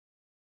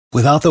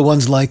Without the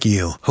ones like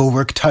you, who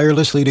work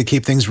tirelessly to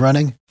keep things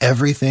running,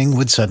 everything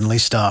would suddenly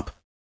stop.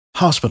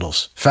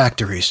 Hospitals,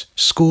 factories,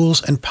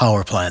 schools, and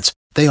power plants,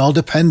 they all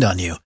depend on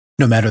you.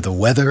 No matter the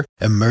weather,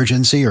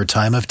 emergency, or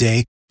time of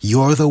day,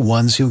 you're the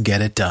ones who get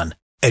it done.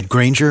 At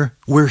Grainger,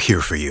 we're here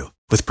for you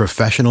with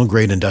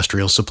professional-grade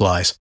industrial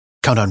supplies.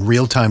 Count on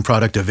real-time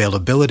product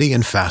availability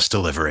and fast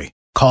delivery.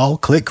 Call,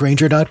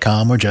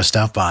 clickgrainger.com, or just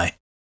stop by.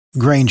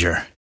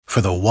 Grainger, for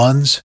the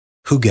ones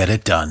who get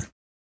it done.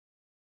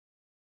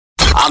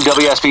 I'm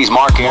WSB's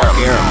Mark Arum.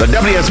 The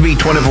WSB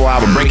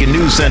 24-hour breaking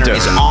news center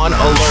Is on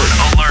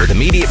alert. With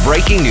immediate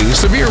breaking news,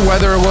 severe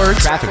weather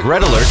alerts, traffic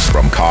red alerts,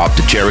 from Cobb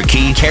to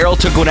Cherokee, Carroll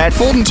to Gwinnett,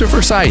 Fulton to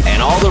Forsyth,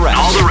 and all the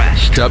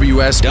rest.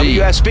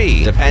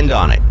 WSB. Depend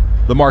on it.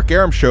 The Mark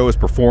Arum Show is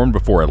performed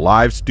before a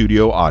live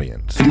studio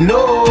audience.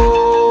 No,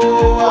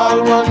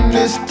 I'll run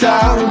this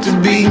town to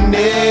be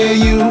near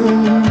you.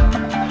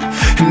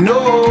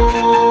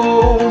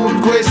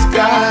 No gray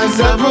skies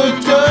ever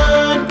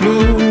turn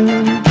blue.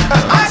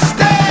 I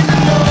stand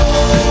alone.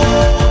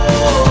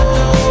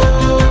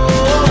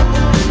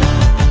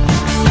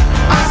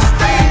 I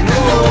stand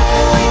alone.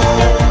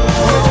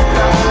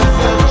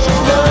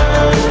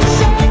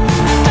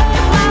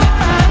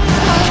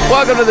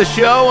 Welcome to the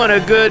show and a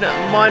good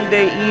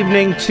Monday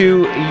evening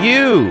to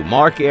you.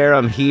 Mark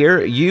Arum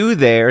here, you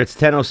there. It's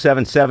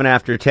 10:07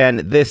 after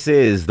 10. This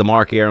is the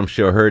Mark Arum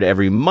Show, heard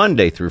every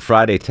Monday through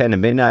Friday, 10 to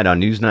midnight on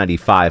News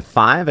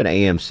 95.5 and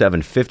AM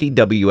 750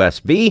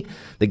 WSB.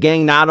 The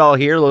gang not all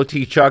here. Low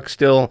T Chuck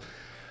still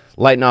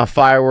lighting off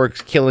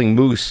fireworks, killing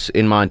moose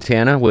in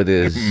Montana with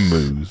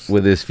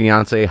his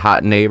fiance,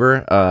 hot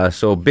neighbor.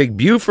 So Big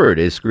Buford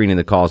is screening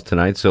the calls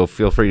tonight, so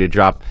feel free to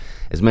drop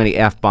as many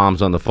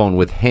F-bombs on the phone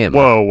with him.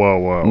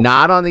 Whoa.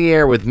 Not on the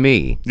air with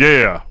me.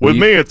 Yeah. With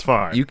me, it's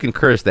fine. You can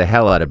curse the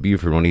hell out of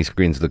Buford when he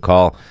screens the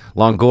call.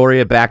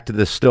 Longoria, back to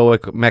the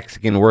stoic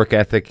Mexican work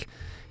ethic.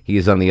 He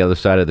is on the other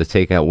side of the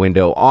takeout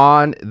window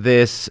on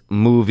this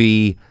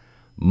movie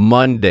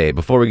Monday.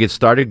 Before we get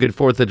started, good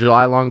 4th of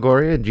July,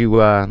 Longoria. Did you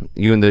and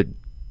the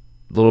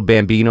little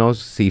Bambinos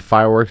see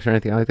fireworks or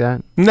anything like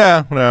that?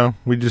 No,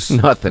 we just...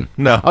 Nothing?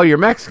 No. Oh, you're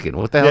Mexican.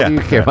 What the hell do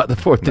you care about the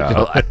 4th of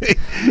July?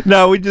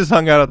 No, we just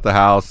hung out at the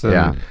house,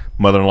 and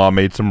mother-in-law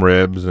made some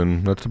ribs,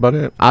 and that's about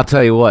it. I'll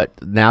tell you what,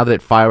 now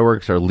that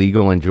fireworks are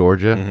legal in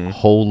Georgia,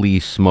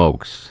 holy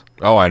smokes.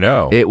 Oh, I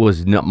know. It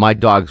was... my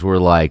dogs were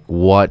like,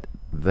 what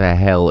the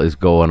hell is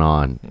going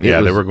on?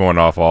 They were going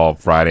off all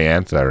Friday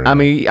and Saturday. I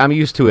mean, I'm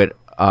used to it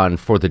on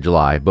 4th of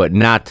July, but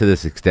not to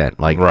this extent.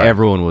 Like,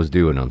 everyone was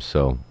doing them,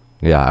 so...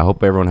 Yeah, I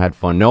hope everyone had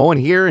fun. No one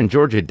here in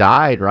Georgia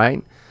died,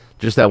 right?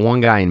 Just that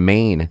one guy in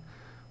Maine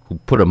who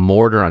put a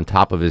mortar on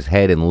top of his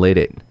head and lit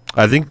it.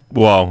 I think,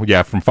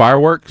 from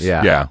fireworks?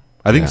 Yeah.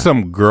 I think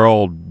some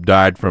girl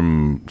died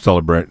from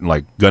celebrating,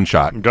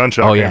 gunshot.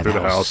 Gunshot came through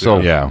the house.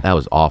 That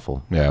was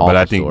awful. Yeah, awful but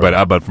I think,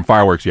 but from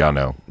fireworks,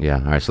 no. Yeah,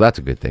 all right, so that's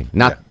a good thing.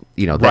 Not,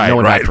 no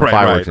one died from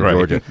fireworks in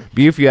Georgia.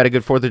 Buf, you had a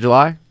good 4th of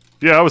July?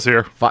 Yeah, I was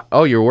here.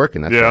 You were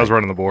working. That's right. I was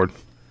running the board.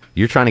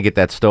 You're trying to get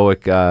that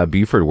stoic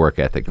Buford work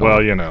ethic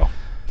going. Well,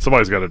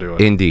 somebody's got to do it.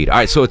 Indeed. All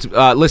right, so it's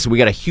listen, we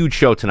got a huge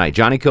show tonight.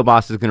 Johnny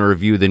Kilboss is going to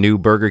review the new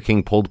Burger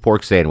King pulled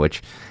pork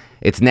sandwich.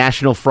 It's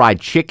National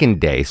Fried Chicken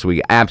Day, so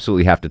we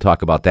absolutely have to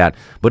talk about that.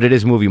 But it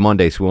is Movie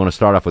Monday, so we want to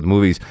start off with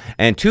movies.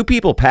 And two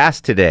people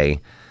passed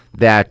today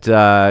that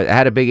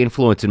had a big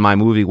influence in my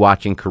movie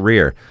watching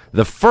career.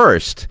 The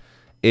first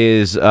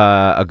is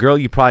a girl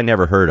you probably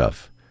never heard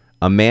of,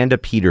 Amanda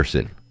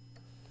Peterson.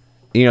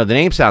 The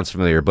name sounds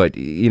familiar, but,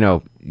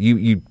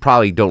 you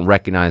probably don't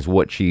recognize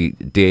what she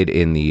did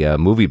in the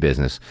movie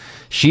business.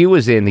 She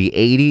was in the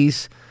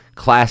 80s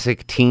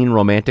classic teen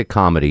romantic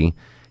comedy,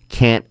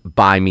 Can't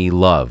Buy Me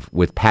Love,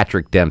 with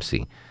Patrick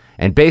Dempsey.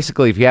 And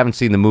basically, if you haven't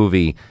seen the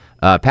movie,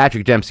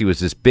 Patrick Dempsey was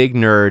this big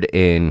nerd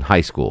in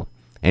high school,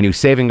 and he was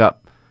saving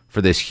up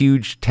for this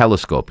huge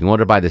telescope. He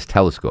wanted to buy this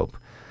telescope.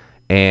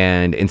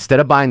 And instead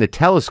of buying the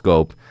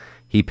telescope,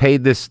 he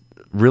paid this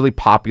really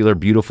popular,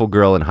 beautiful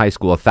girl in high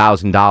school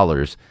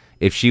 $1,000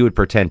 if she would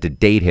pretend to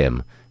date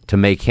him to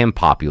make him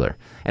popular.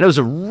 And it was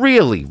a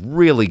really,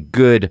 really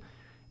good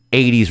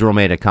 80s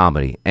romantic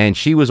comedy. And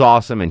she was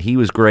awesome, and he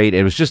was great.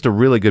 It was just a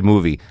really good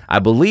movie. I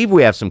believe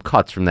we have some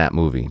cuts from that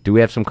movie. Do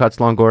we have some cuts,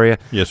 Longoria?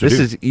 Yes, we do.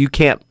 This is You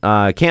Can't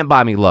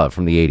Buy Me Love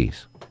from the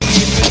 80s.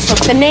 Look,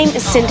 the name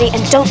is Cindy,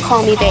 and don't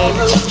call me babe.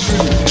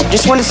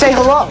 Just want to say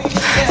hello.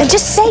 Then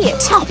just say it.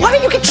 Oh, why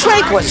don't you get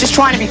tranquil? Just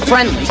trying to be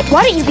friendly.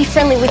 Why don't you be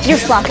friendly with your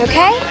flock,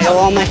 okay? I owe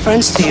all my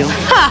friends to you.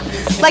 Ha!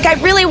 Like I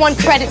really want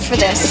credit for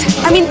this.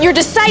 I mean, your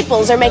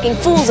disciples are making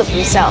fools of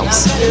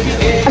themselves.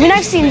 I mean,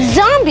 I've seen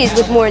zombies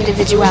with more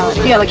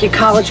individuality. Yeah, like your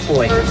college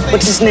boy.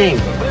 What's his name?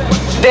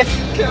 Biff?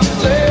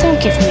 Don't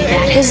give me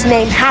that. His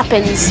name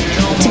happens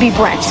to be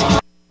Brent.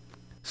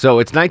 So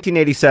it's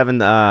 1987,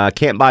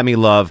 Can't Buy Me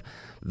Love.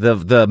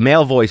 The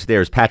male voice there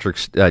is Patrick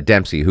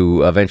Dempsey,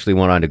 who eventually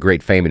went on to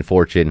great fame and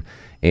fortune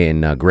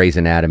in Grey's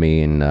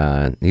Anatomy,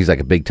 and he's like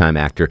a big-time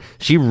actor.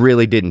 She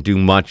really didn't do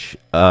much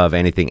of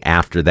anything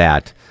after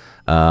that.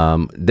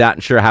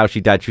 Not sure how she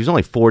died. She was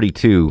only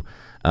 42.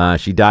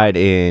 She died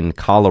in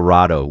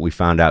Colorado, we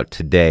found out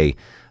today.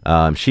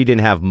 She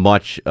didn't have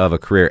much of a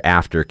career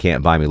after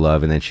Can't Buy Me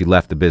Love, and then she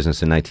left the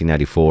business in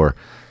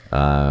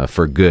 1994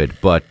 for good.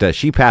 But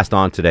she passed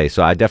on today,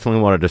 so I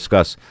definitely want to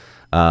discuss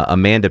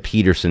Amanda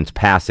Peterson's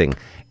passing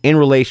in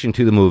relation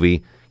to the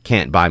movie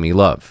Can't Buy Me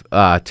Love.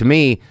 To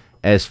me,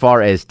 as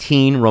far as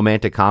teen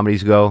romantic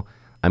comedies go,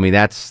 I mean,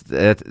 that's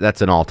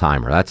an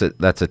all-timer.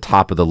 That's a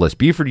top of the list.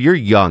 Buford, you're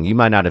young. You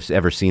might not have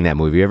ever seen that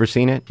movie. You ever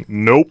seen it?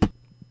 Nope.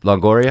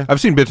 Longoria?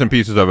 I've seen bits and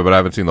pieces of it, but I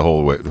haven't seen the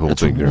whole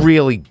thing. There.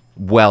 Really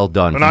well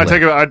done. And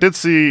I did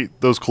see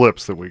those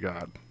clips that we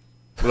got.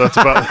 But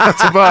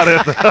that's about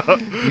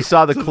it. You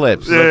saw the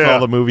clips. That's all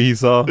the movie he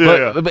saw.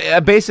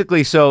 But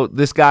basically, so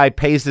this guy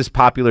pays this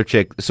popular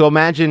chick. So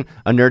imagine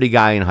a nerdy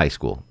guy in high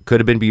school. Could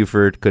have been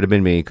Buford. Could have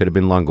been me. Could have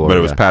been Longoria. But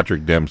it was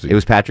Patrick Dempsey. It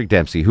was Patrick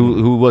Dempsey,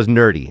 who was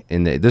nerdy.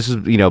 And this is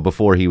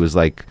before he was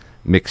like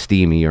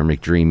McSteamy or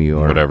McDreamy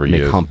or whatever he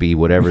McHumpy,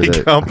 whatever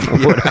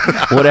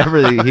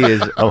whatever he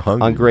is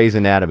on Grey's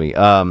Anatomy.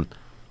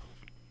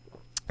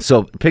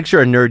 So picture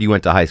a nerd you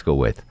went to high school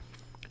with,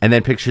 and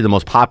then picture the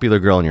most popular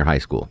girl in your high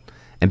school.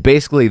 And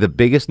basically, the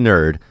biggest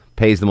nerd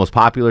pays the most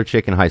popular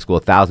chick in high school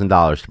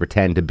 $1,000 to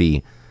pretend to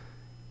be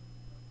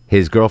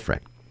his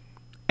girlfriend.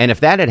 And if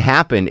that had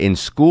happened in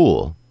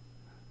school,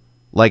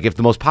 like if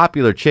the most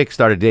popular chick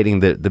started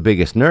dating the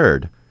biggest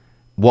nerd,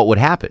 what would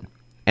happen?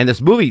 And this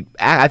movie,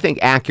 I think,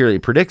 accurately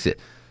predicts it.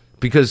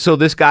 Because so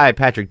this guy,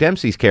 Patrick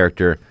Dempsey's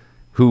character,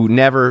 who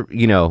never,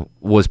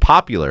 was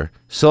popular,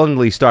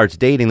 suddenly starts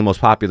dating the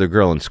most popular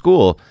girl in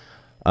school.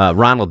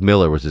 Ronald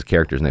Miller was his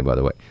character's name, by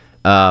the way.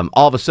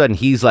 All of a sudden,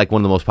 he's like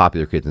one of the most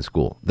popular kids in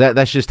school.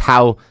 That's just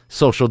how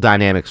social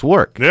dynamics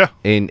work. Yeah.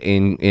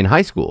 In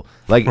high school,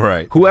 like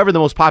right. Whoever the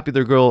most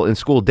popular girl in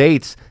school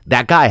dates,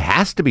 that guy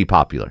has to be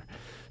popular.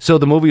 So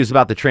the movie was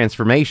about the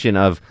transformation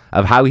of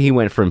how he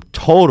went from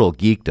total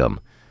geekdom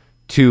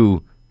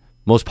to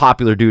most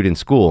popular dude in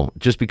school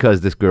just because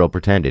this girl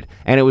pretended.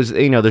 And it was,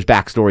 there's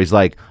backstories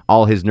like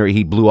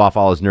he blew off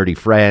all his nerdy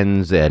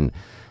friends and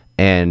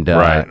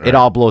right. It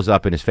all blows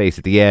up in his face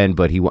at the end,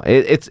 but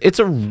it's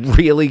a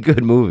really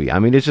good movie. I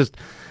mean, it's just,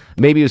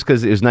 maybe it was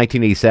because it was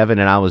 1987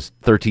 and I was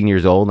 13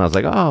 years old and I was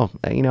like, I'll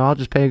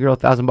just pay a girl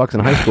 $1,000 in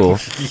high school.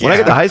 When I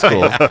get to high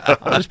school,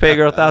 I'll just pay a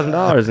girl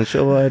 $1,000 and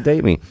she'll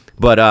date me.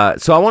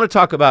 But so I want to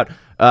talk about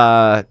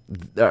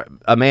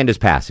Amanda's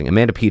passing.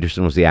 Amanda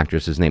Peterson was the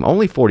actress's name.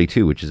 Only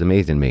 42, which is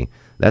amazing to me.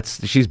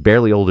 She's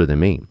barely older than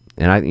me.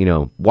 And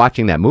I,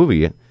 watching that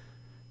movie,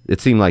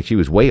 it seemed like she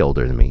was way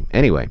older than me.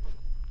 Anyway,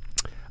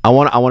 I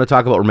want to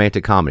talk about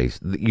romantic comedies.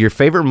 Your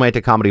favorite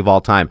romantic comedy of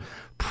all time,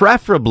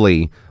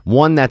 preferably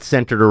one that's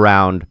centered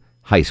around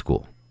high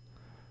school.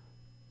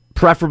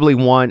 Preferably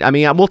one. I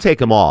mean, we'll take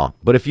them all,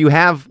 but if you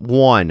have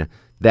one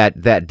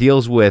that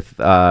deals with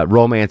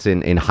romance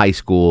in high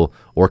school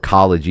or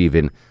college,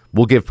 even,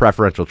 we'll give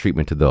preferential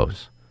treatment to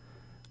those.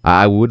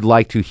 I would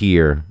like to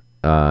hear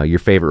your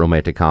favorite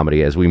romantic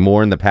comedy as we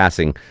mourn the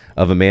passing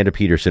of Amanda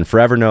Peterson,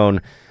 forever known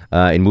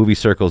in movie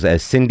circles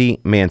as Cindy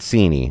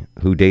Mancini,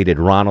 who dated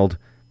Ronald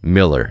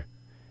Miller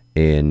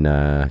in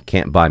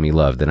Can't Buy Me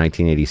Love, the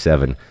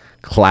 1987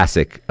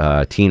 classic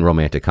teen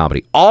romantic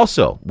comedy.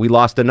 Also, we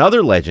lost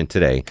another legend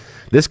today.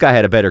 This guy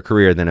had a better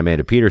career than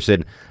Amanda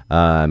Peterson.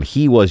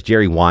 He was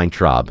Jerry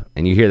Weintraub,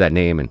 and you hear that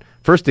name, and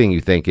first thing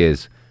you think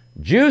is,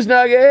 Juice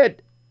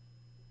Nugget!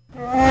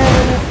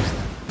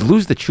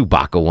 Lose the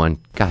Chewbacca one.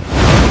 God,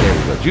 there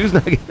we go. Juice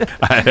Nugget.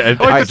 I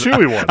like the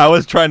Chewy one. I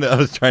was trying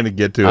to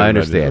get to it. I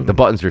understand. The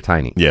buttons are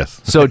tiny.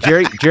 Yes. So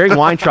Jerry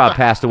Weintraub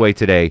passed away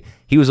today.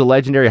 He was a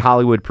legendary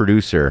Hollywood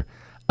producer.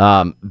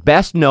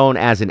 Best known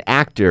as an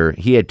actor,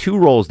 he had two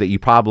roles that you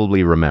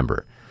probably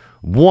remember.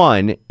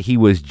 One, he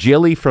was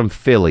Jilly from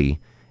Philly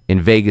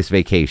in Vegas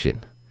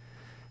Vacation.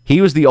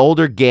 He was the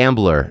older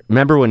gambler.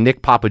 Remember when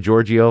Nick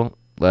Papagiorgio,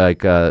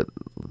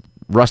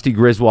 Rusty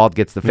Griswold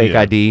gets the fake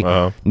ID,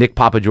 Nick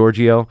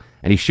Papagiorgio,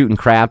 and he's shooting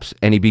craps,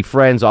 and he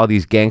befriends all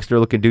these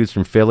gangster-looking dudes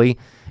from Philly,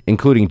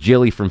 including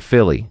Jilly from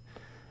Philly.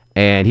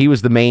 And he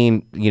was the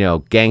main,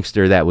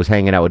 gangster that was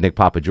hanging out with Nick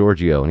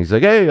Papagiorgio. And he's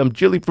like, hey, I'm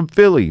Jilly from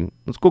Philly.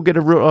 Let's go get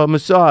a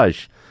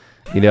massage.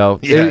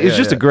 It's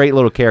just a great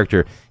little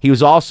character. He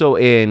was also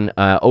in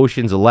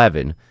Ocean's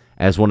 11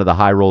 as one of the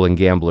high-rolling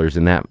gamblers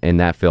in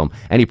that film.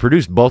 And he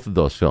produced both of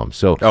those films.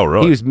 So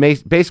really? He was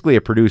basically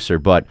a producer,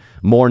 but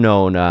more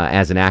known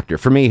as an actor.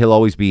 For me, he'll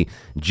always be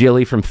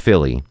Jilly from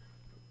Philly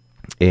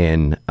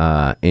in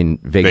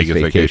Vegas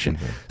Vacation.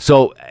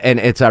 So, and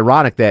it's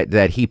ironic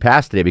that he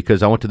passed today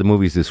because I went to the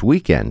movies this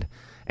weekend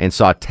and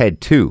saw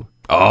Ted 2.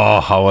 Oh,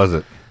 how was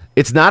it?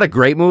 It's not a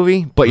great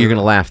movie, but you're going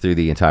to laugh through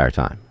the entire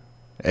time.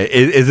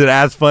 Is it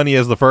as funny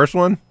as the first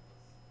one?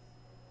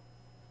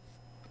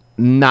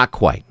 Not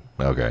quite.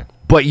 Okay.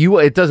 But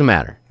it doesn't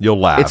matter. You'll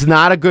laugh. It's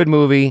not a good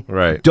movie.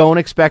 Right. Don't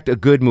expect a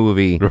good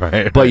movie.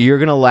 Right. But you're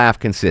gonna laugh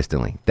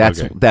consistently.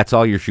 That's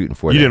all you're shooting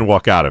for. You didn't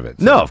walk out of it.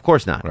 So. No, of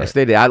course not. Right. I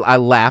stayed. I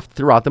laughed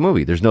throughout the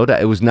movie. There's no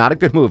doubt. It was not a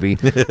good movie,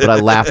 but I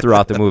laughed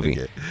throughout the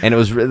movie. Okay. And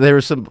there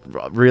were some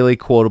really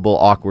quotable,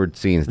 awkward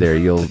scenes there.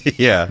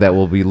 That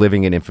will be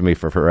living in infamy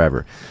for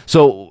forever.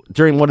 So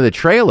during one of the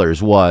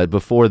trailers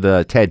before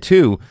the Ted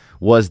 2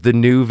 was the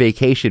new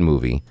Vacation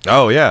movie.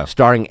 Oh yeah,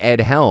 starring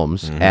Ed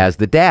Helms as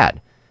the dad.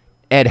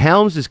 Ed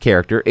Helms'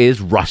 character is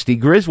Rusty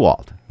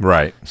Griswold.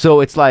 Right. So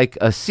it's like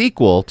a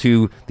sequel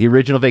to the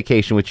original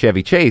Vacation with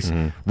Chevy Chase.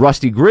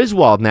 Rusty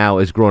Griswold now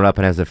is grown up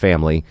and has a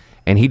family,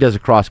 and he does a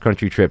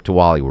cross-country trip to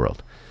Wally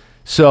World.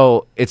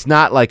 So it's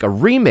not like a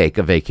remake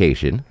of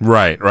Vacation.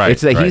 Right.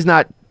 It's that he's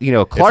not,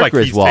 Clark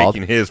Griswold. He's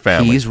taking his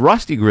family. He's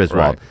Rusty Griswold.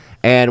 Right.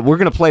 And we're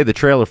going to play the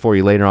trailer for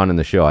you later on in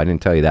the show. I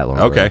didn't tell you that long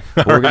ago. Okay.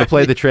 But we're going to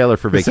play the trailer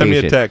for Vacation. Send me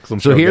a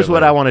text. So here's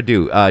what I want to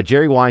do.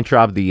 Jerry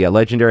Weintraub, the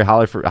legendary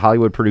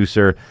Hollywood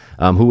producer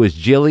who was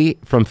Jilly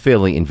from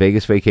Philly in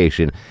Vegas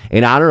Vacation,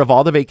 in honor of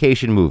all the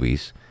Vacation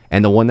movies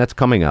and the one that's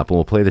coming up, and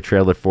we'll play the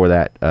trailer for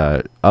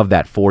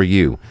that for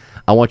you.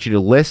 I want you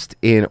to list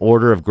in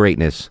order of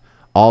greatness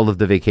all of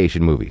the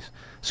Vacation movies.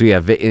 So you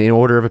have, in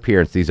order of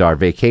appearance, these are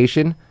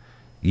Vacation,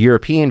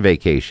 European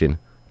Vacation,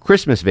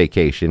 Christmas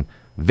Vacation,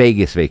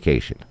 Vegas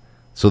Vacation.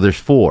 So there's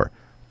 4.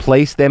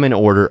 Place them in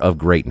order of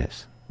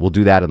greatness. We'll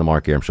do that on the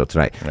Mark Arum Show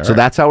tonight. So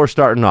that's how we're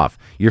starting off.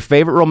 Your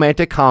favorite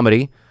romantic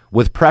comedy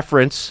with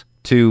preference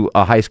to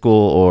a high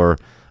school or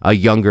a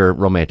younger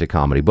romantic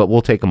comedy. But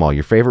we'll take them all.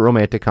 Your favorite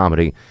romantic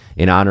comedy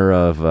in honor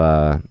of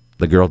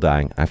the girl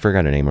dying. I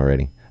forgot her name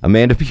already.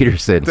 Amanda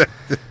Peterson.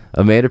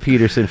 Amanda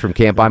Peterson from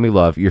Can't Buy Me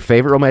Love. Your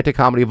favorite romantic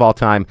comedy of all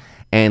time.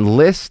 And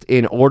list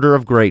in order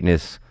of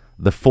greatness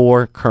the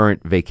 4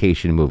 current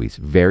Vacation movies.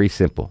 Very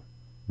simple.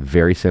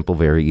 Very simple,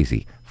 very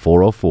easy.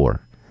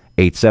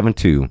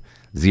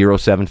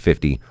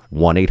 404-872-0750,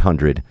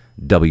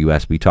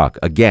 1-800-WSB Talk.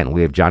 Again,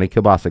 we have Johnny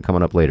Kilbasa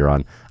coming up later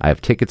on. I have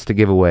tickets to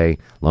give away.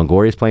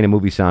 Longoria's playing a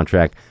movie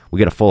soundtrack. We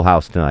get a full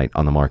house tonight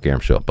on the Mark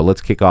Arum Show. But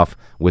let's kick off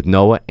with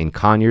Noah in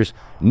Conyers.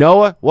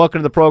 Noah, welcome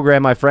to the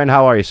program, my friend.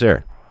 How are you,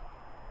 sir?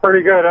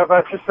 Pretty good. How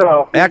about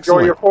yourself?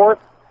 Excellent. Enjoy your 4th?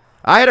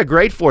 I had a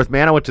great 4th,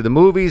 man. I went to the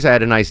movies. I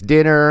had a nice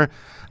dinner.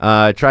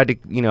 Tried to,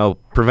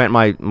 prevent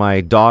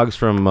my dogs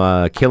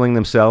from killing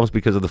themselves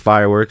because of the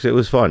fireworks. It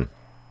was fun.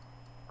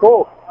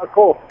 Cool.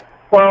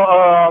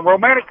 Well,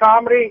 romantic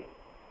comedy,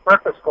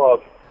 Breakfast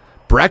Club.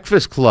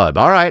 Breakfast Club.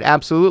 All right,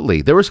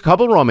 absolutely. There was a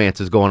couple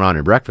romances going on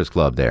in Breakfast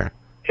Club there.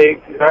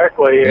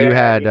 Exactly. You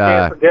had. You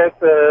can't forget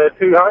the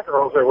 2 hot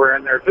girls that were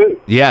in there too.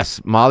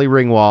 Yes, Molly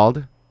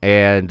Ringwald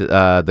and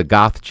the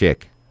goth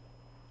chick,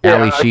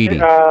 Ali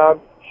Sheedy.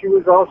 She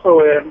was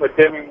also in with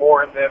Demi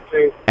Moore and them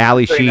too.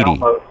 Ali Sheedy.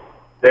 Elmo.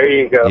 There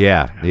you go.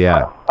 Yeah.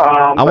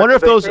 I wonder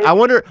if those.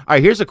 All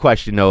right, here's a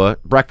question, Noah.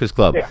 Breakfast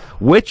Club. Yeah.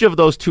 Which of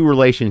those 2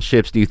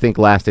 relationships do you think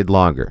lasted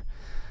longer?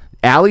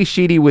 Ali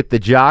Sheedy with the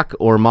jock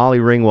or Molly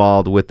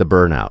Ringwald with the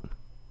burnout?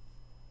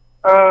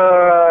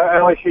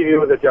 Ali Sheedy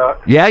with the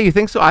jock. Yeah, you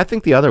think so? I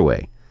think the other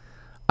way.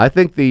 I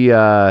think the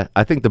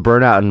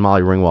burnout and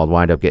Molly Ringwald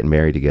wind up getting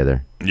married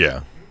together.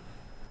 Yeah.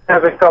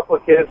 Having a couple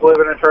of kids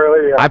living in a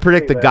trailer. Yeah, I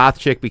predict the goth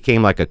chick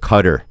became like a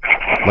cutter.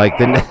 Like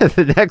the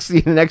next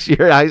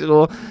year in high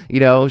school,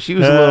 she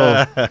was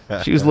a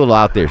little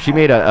out there. She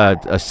made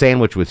a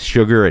sandwich with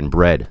sugar and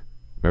bread.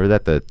 Remember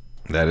that?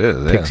 That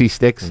is Pixie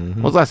sticks.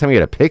 When was the last time you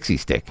had a Pixie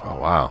stick? Oh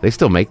wow, they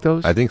still make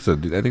those? I think so.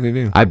 I think they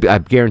do. I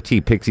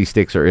guarantee Pixie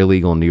sticks are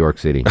illegal in New York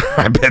City.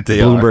 I bet they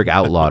Bloomberg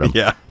outlawed them.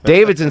 Yeah.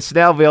 David's in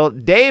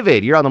Snellville.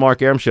 David, you're on the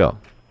Mark Arum Show.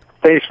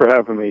 Thanks for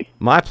having me.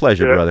 My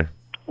pleasure, brother.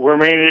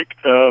 Romantic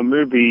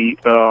movie,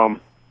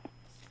 Some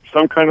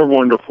Kind of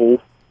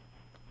Wonderful.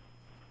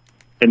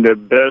 And the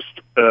best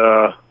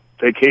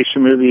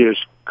vacation movie is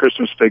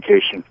Christmas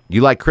Vacation.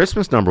 You like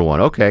Christmas #1?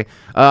 Okay.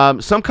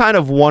 Some Kind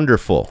of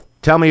Wonderful.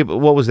 Tell me,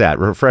 what was that?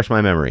 Refresh my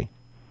memory.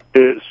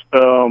 It's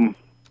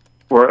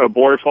where a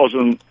boy falls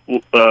in,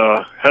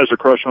 has a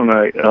crush on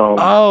a...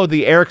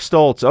 the Eric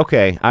Stoltz.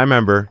 Okay, I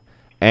remember.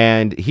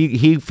 And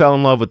he fell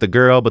in love with the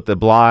girl, but the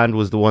blonde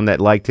was the one that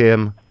liked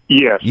him.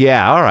 Yes.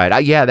 Yeah, all right.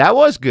 That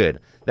was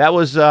good. That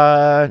was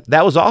also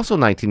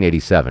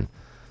 1987.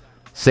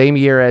 Same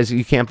year as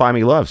You Can't Buy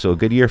Me Love, so a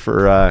good year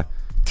for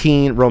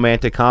teen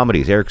romantic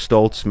comedies. Eric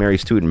Stoltz, Mary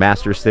Stuart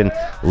Masterson,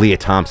 Leah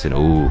Thompson.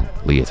 Ooh,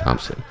 Leah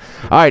Thompson.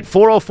 All right,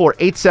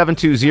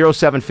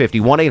 404-872-0750,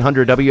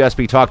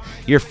 1-800-WSB Talk.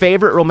 Your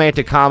favorite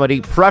romantic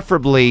comedy,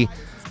 preferably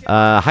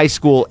high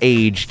school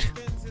aged,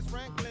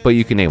 but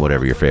you can name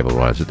whatever your favorite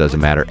was. It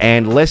doesn't matter.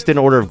 And list in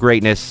order of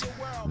greatness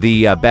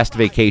the best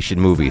vacation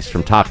movies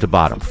from top to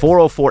bottom.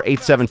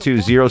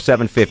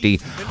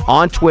 404-872-0750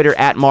 on Twitter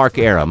at Mark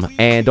Arum.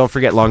 And don't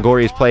forget,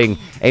 Longoria is playing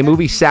a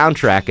movie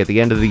soundtrack at the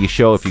end of the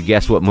show. If you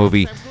guess what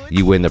movie,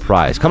 you win the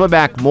prize. Coming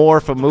back, more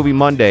from Movie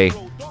Monday.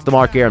 It's the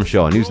Mark Arum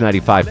Show on News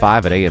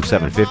 95.5 at AM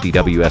 750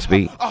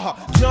 WSB.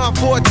 John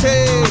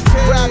Forte,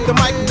 grab the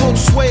mic and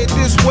sway it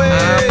this way.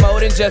 I'm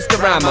than just a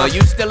rhymer.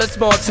 You still a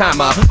small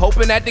timer,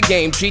 hoping that the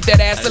game treat that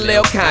ass a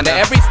little kinda.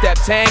 Every step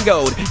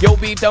tangoed, your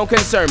beef don't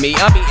concern me.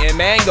 I'm eating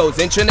mangoes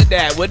in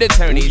Trinidad with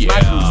attorneys.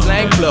 My crew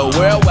slang flow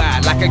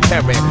worldwide like a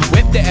current.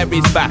 Whip to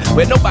every spot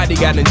where nobody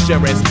got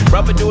insurance.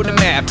 Rubber do the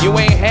math, you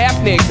ain't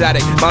half the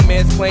exotic. My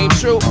man's claim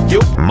true,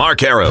 you.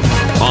 Mark Arum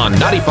on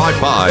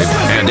 95.5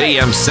 and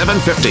AM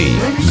 750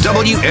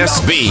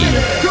 WSB.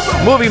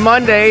 Movie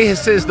Monday.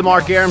 This is the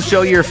Mark Arum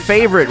Show. Your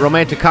favorite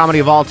romantic comedy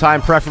of all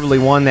time, preferably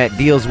one that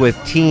deals with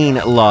teen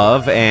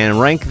love, and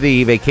rank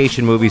the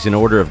vacation movies in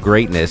order of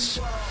greatness.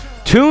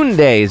 Toon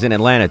Day is in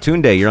Atlanta.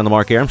 Toon Day, you're on the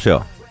Mark Arum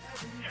Show.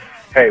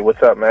 Hey,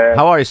 what's up, man?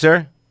 How are you,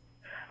 sir?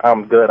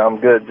 I'm good.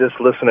 Just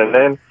listening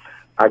in.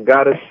 I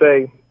gotta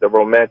say, the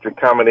romantic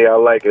comedy I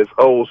like is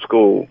Old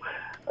School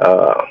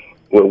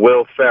with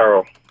Will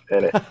Ferrell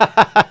in it.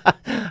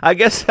 I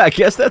guess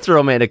that's a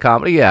romantic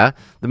comedy. Yeah,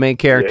 the main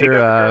character.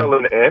 Yeah, he got the girl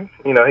in the end.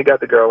 He got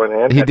the girl in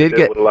the end. He did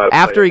get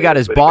after he got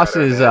his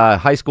boss's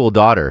high school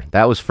daughter.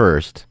 That was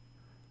first.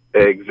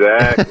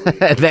 Exactly.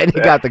 Then he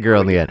got the girl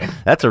in the end.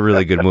 That's a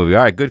really good movie.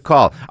 All right, good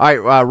call. All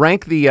right,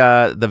 rank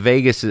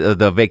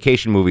the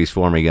vacation movies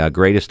for me,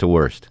 greatest to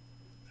worst.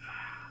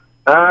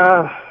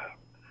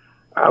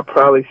 I'll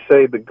probably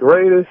say the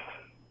greatest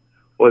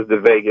was the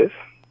Vegas.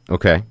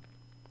 Okay.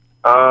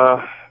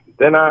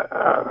 Then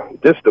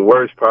just the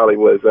worst probably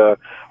was,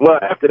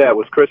 after that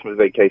was Christmas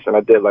Vacation. I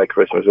did like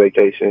Christmas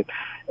Vacation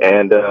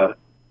and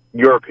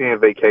European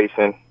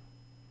Vacation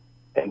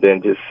and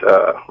then just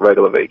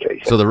regular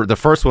vacation. So the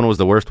first one was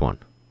the worst one?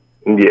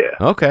 Yeah.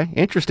 Okay,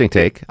 interesting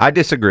take. I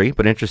disagree,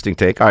 but interesting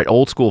take. All right,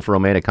 Old School for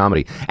romantic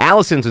comedy.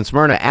 Allison's in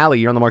Smyrna.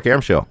 Allie, you're on the Mark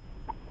Arum Show.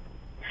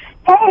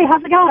 Hey,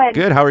 how's it going?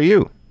 Good, how are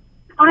you?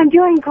 I'm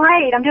doing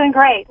great.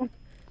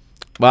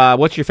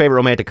 What's your favorite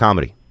romantic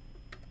comedy?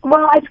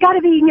 Well, it's got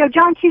to be,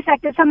 John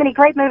Cusack did so many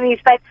great movies,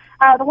 but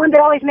the one that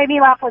always made me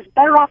laugh was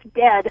Better Off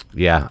Dead.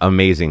 Yeah,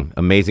 amazing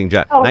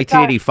job. Oh,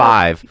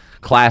 1985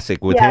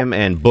 classic with him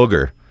and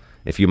Booger,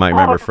 if you might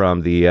remember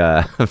from the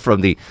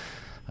Revenge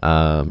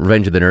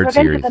of the Nerds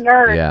series. Revenge of the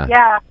Nerds,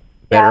 yeah.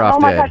 Better Off Oh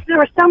my Dead. gosh, there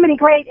were so many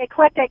great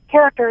eclectic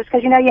characters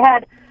because, you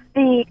had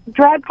the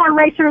drag car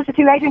racers, the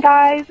two Asian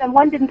guys, and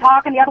one didn't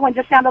talk and the other one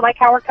just sounded like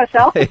Howard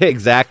Cosell.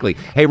 Exactly.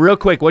 Hey, real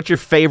quick, what's your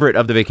favorite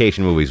of the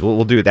vacation movies?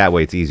 We'll do it that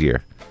way. It's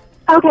easier.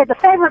 Okay, the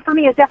favorite for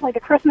me is definitely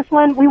the Christmas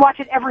one. We watch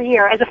it every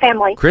year as a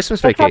family.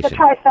 Christmas Vacation. Vacation.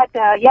 It's called the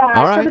trifecta. Yeah,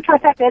 All right. it's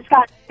called the trifecta. It's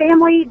got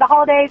family, the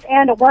holidays,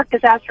 and a work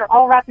disaster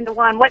all wrapped into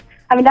one.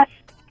 That's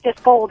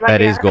just gold right there.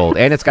 That is gold.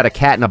 And it's got a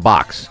cat in a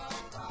box.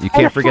 You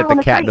can't forget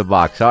the cat in the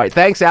box. All right,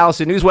 thanks,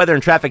 Allison. News, weather,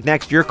 and traffic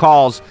next. Your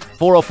calls,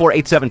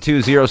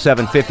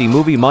 404-872-0750.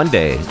 Movie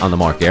Monday on the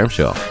Mark Arum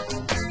Show.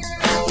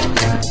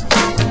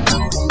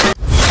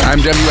 I'm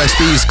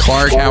WSB's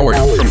Clark Howard.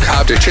 From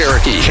Cobb to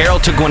Cherokee, Carroll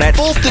to Gwinnett,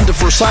 Fulton to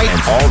Forsyth,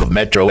 and all of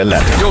Metro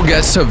Atlanta. You'll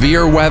get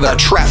severe weather, a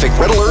traffic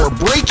red alert, or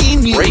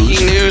breaking news.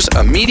 Breaking news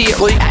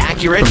immediately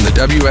accurate from the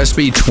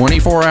WSB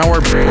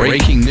 24-hour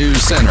Breaking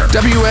News Center.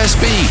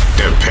 WSB.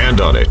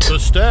 Depend on it. The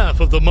staff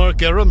of the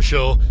Mark Arum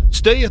Show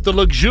stay at the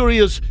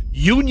luxurious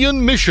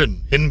Union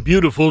Mission in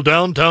beautiful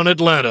downtown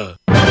Atlanta.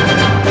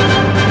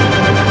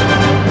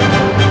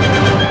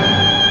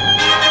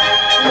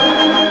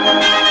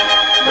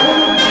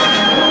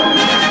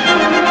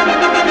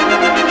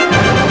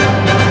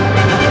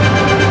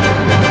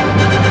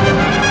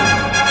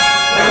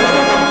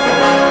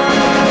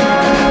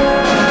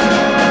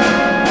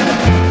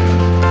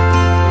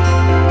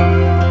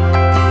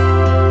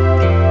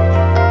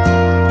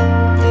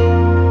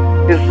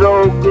 It's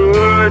so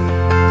good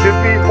to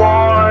be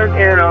born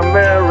in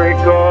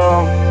America,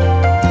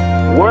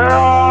 where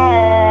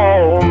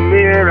all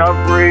men are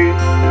free.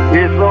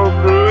 It's so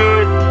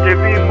good to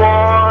be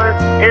born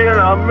in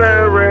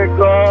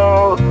America,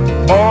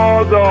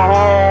 all the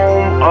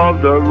home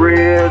of the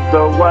red,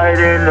 the white,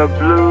 and the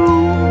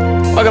blue.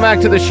 Welcome back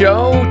to the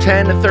show.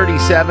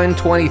 10:37,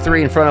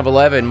 23 in front of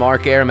 11.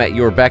 Mark Arum at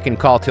your beck and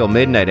call till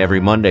midnight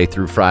every Monday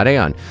through Friday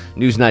on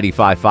News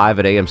 95.5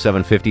 at AM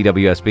 750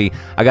 WSB.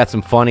 I got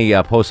some funny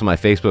posts on my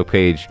Facebook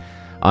page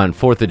on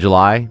 4th of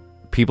July.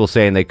 People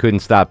saying they couldn't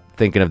stop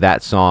thinking of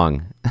that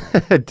song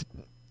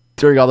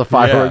during all the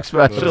fireworks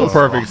specials. It's the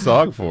perfect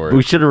song for it.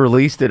 We should have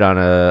released it on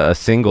a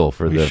single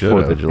for the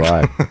 4th of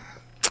July.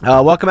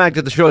 Welcome back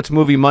to the show. It's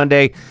Movie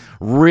Monday.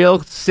 Real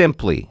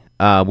simply,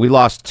 we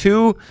lost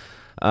two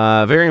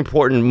very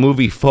important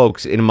movie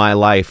folks in my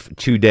life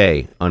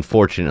today,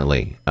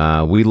 unfortunately.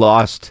 We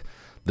lost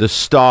the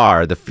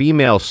star, the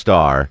female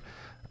star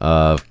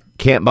of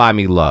Can't Buy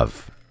Me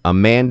Love.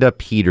 Amanda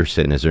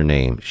Peterson is her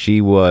name.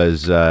 She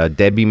was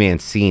Debbie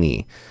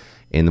Mancini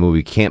in the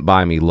movie Can't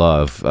Buy Me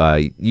Love.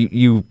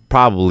 You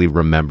probably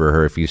remember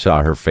her if you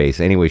saw her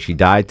face. Anyway, she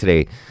died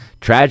today,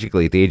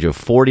 tragically, at the age of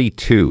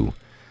 42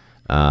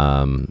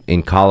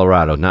 in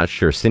Colorado. Not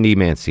sure. Cindy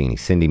Mancini.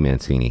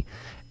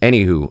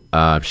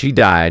 Anywho, she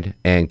died,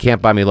 and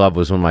Can't Buy Me Love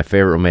was one of my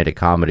favorite romantic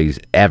comedies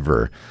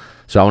ever.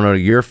 So I want to know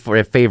your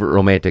favorite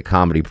romantic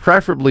comedy,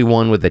 preferably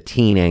one with a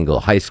teen angle,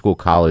 high school,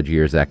 college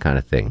years, that kind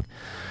of thing.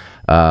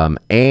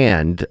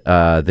 and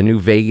the new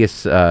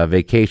Vegas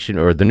Vacation,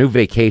 or the new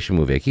Vacation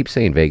movie. I keep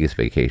saying Vegas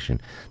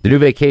Vacation. The new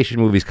Vacation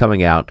movie's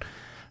coming out,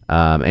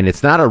 and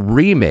it's not a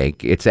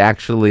remake. It's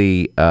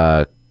actually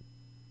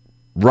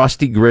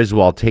Rusty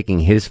Griswold taking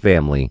his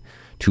family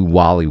to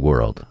Wally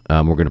World.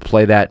 We're going to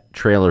play that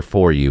trailer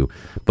for you.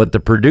 But the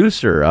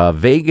producer of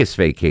Vegas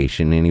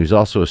Vacation, and he was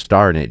also a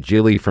star in it,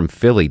 Jilly from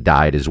Philly,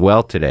 died as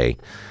well today.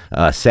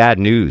 Sad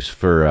news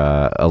for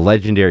a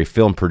legendary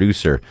film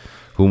producer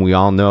whom we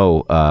all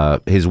know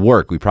his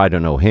work. We probably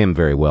don't know him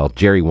very well,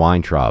 Jerry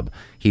Weintraub.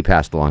 He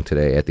passed along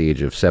today at the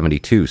age of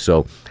 72.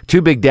 So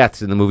 2 big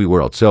deaths in the movie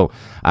world. So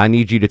I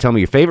need you to tell me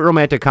your favorite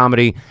romantic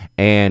comedy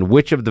and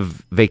which of the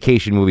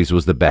Vacation movies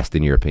was the best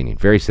in your opinion.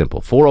 Very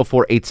simple.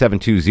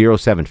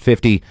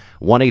 404-872-0750,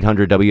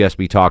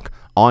 1-800-WSB Talk,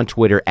 on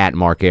Twitter at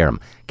Mark Arum.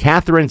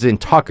 Catherine's in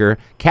Tucker.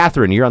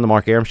 Catherine, you're on the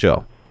Mark Arum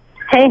Show.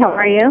 Hey, how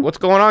are you? What's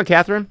going on,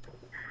 Catherine?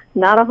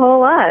 Not a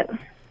whole lot.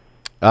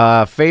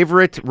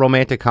 Favorite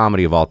romantic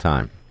comedy of all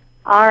time?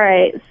 All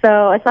right,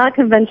 so it's not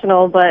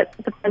conventional, but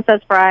The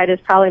Princess Bride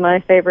is probably my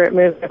favorite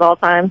movie of all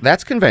time.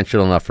 That's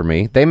conventional enough for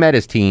me. They met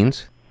as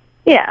teens.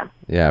 Yeah.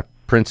 Yeah,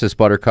 Princess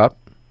Buttercup.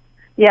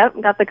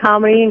 Yep, got the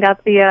comedy and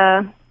got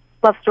the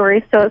love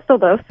story, so it's still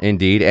both.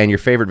 Indeed. And your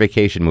favorite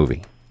vacation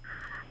movie?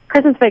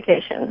 Christmas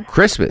Vacation.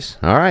 Christmas.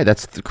 All right,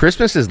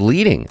 Christmas is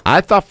leading. I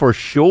thought for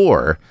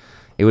sure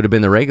it would have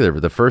been the regular,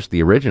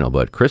 the original,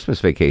 but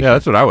Christmas Vacation. Yeah,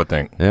 that's what I would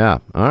think. Yeah.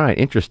 All right,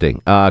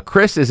 interesting.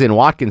 Chris is in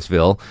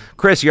Watkinsville.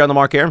 Chris, you're on the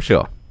Mark Arum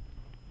Show.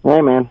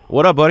 Hey, man.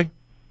 What up, buddy?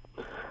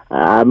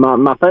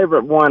 My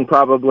favorite one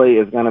probably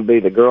is going to be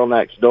The Girl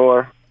Next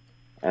Door,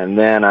 and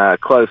then a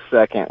close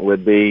second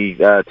would be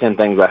 10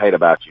 Things I Hate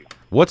About You.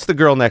 What's The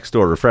Girl Next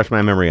Door? Refresh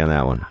my memory on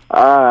that one.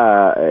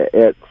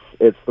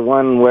 It's the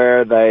one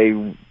where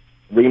they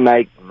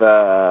remake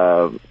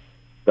the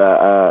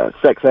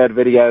sex ed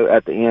video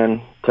at the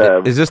end.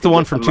 Is this the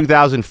one from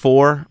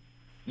 2004?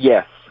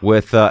 Yes.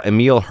 With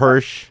Emile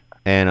Hirsch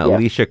and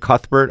Alicia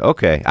Cuthbert?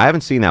 Okay, I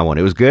haven't seen that one.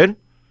 It was good?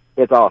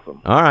 It's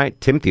awesome. All right,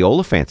 Timothy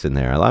Oliphant's in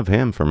there. I love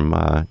him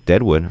from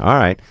Deadwood. All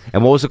right.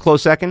 And what was the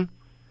close second?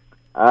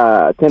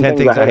 10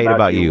 Things I Hate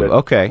About You.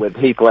 Okay. With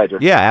Heath Ledger.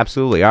 Yeah,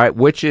 absolutely. All right,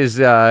 which is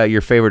your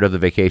favorite of the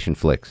vacation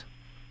flicks?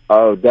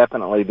 Oh,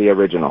 definitely the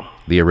original.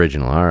 The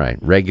original. All right.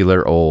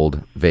 Regular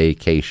old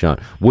Vacation.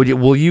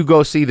 Will you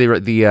go see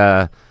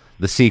the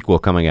sequel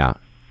coming out?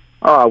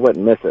 Oh, I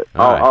wouldn't miss it.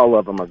 All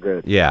of them are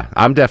good. Yeah,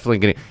 I'm definitely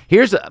going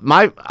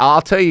to.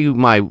 I'll tell you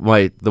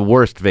the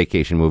worst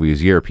vacation movie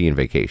is European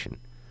Vacation.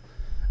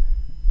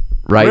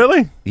 Right?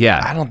 Really?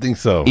 Yeah. I don't think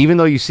so. Even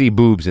though you see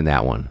boobs in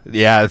that one.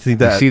 Yeah, I think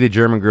that. You see the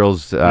German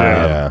girls.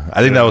 I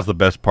think that was the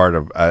best part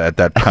of at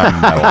that time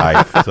in my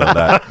life. So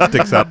that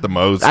sticks out the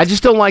most. I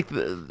just don't like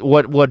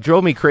what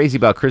drove me crazy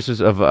about Christmas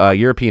of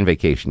European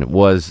Vacation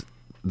was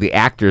the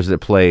actors that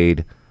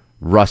played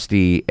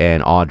Rusty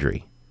and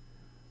Audrey.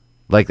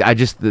 Like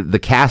the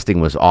casting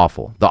was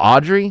awful. The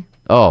Audrey.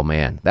 Oh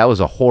man, that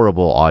was a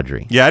horrible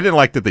Audrey. Yeah, I didn't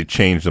like that they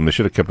changed them. They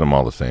should have kept them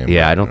all the same.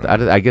 Yeah,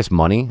 I guess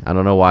money. I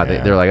don't know why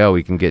they're like, oh,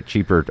 we can get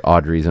cheaper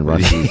Audreys and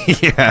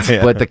Rustys.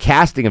 yeah. But the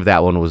casting of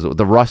that one was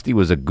the Rusty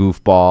was a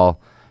goofball,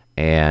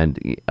 and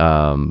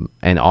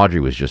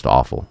Audrey was just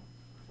awful.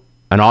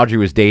 And Audrey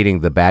was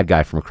dating the bad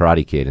guy from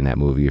Karate Kid in that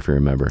movie, if you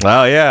remember.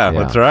 Oh yeah,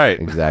 that's right.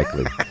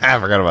 Exactly. I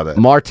forgot about that.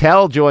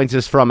 Martel joins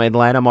us from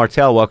Atlanta.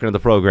 Martel, welcome to the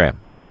program.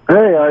 Hey,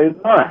 how you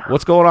doing?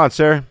 What's going on,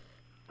 sir?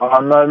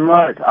 Not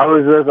much. I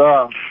was just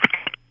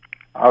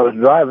I was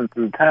driving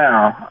through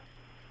town.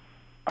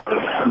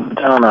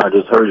 I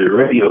just heard your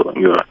radio,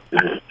 your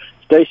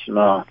station,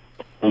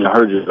 and I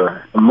heard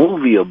a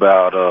movie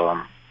about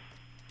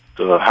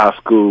the high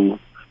school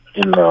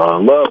in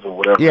love or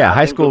whatever. Yeah,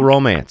 high school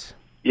romance.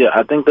 Yeah,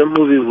 I think that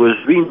movie was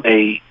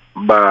remade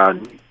by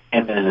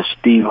and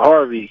Steve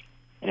Harvey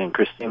and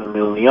Christina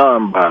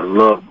Milian by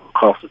Love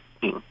Across the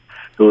Team.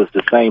 It was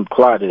the same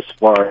plot as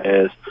far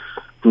as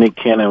Nick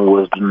Cannon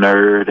was the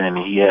nerd, and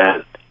he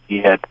had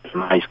a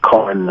nice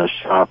car in the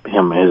shop.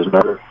 Him and his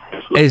nerd.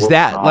 Is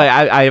that like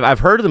I've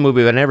heard of the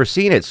movie, but I've never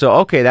seen it. So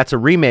okay, that's a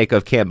remake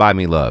of Can't Buy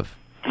Me Love.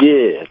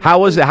 Yeah. How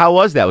was it? How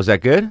was that? Was that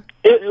good?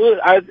 It was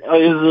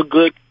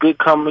a good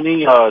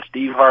comedy.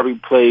 Steve Harvey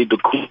played the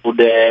cool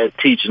dad,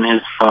 teaching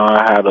his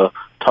son how to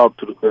talk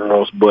to the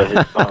girls, but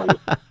his son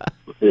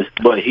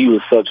but he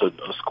was such a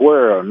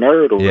square, a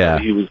nerd, or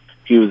whatever.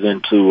 He was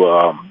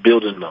into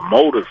building the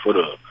motor for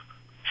the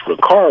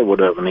car or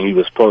whatever, and he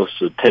was supposed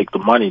to take the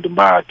money to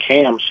buy a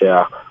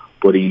camshaft,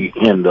 but he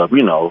ended up,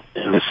 in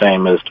the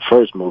same as the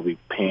first movie,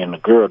 paying the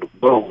girl to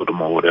go with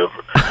him or whatever.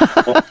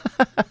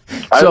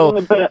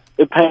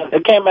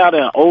 It came out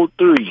in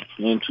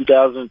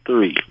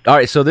 2003. All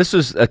right, so this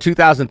was a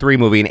 2003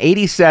 movie. In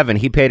 '87,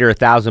 he paid her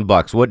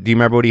 $1,000. What do you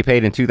remember? What he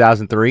paid in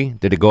 2003?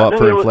 Did it go up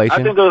for inflation?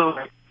 I think it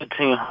was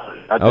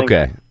 $1,500.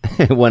 Okay,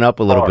 it went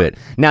up a little bit.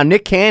 Now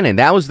Nick Cannon,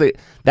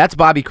 that's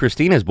Bobby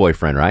Christina's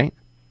boyfriend, right?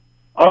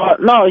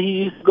 No,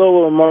 he used to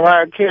go with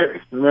Mariah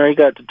Carey. He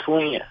got the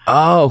twins.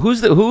 Oh,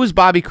 who was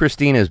Bobby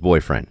Christina's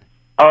boyfriend?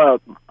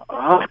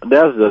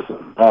 That's just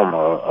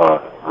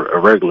a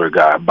regular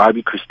guy.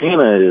 Bobby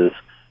Christina is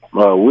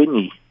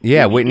Whitney.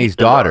 Yeah, Whitney's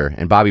daughter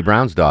and Bobby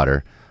Brown's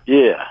daughter.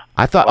 Yeah.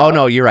 I thought. Oh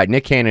no, you're right.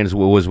 Nick Cannon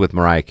was with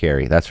Mariah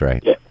Carey. That's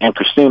right. Yeah. And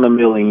Christina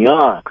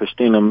Milian.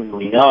 Christina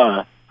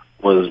Milian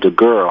was the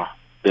girl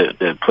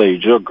that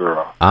played your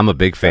girl. I'm a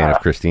big fan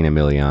of Christina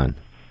Milian.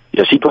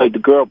 Yeah, she played the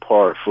girl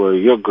part for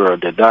your girl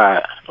that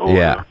died.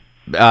 Yeah.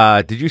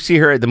 Did you see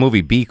her at the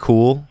movie Be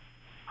Cool?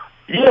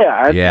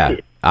 Yeah, I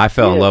did. I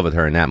fell in love with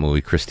her in that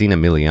movie, Christina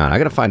Milian. I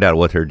got to find out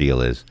what her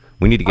deal is.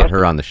 We need to get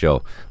her on the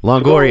show.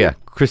 Longoria,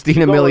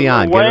 Christina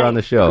Milian, get her on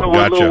the show.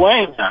 Lil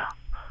Wayne now.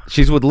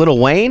 She's with Lil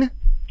Wayne?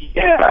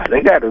 Yeah,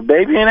 they got a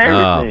baby and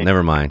everything. Oh,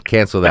 never mind.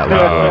 Cancel that,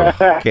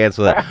 Longoria.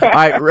 Cancel that.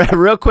 All right,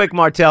 real quick,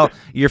 Martel,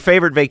 your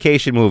favorite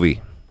vacation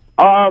movie?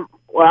 Well,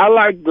 I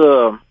like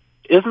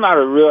it's not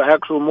a real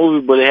actual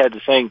movie, but it had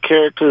the same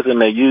characters,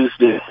 and they used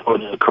it for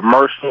the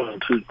commercial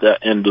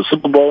in the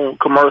Super Bowl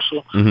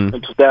commercial in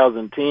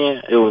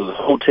 2010. It was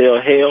Hotel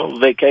Hell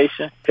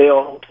Vacation,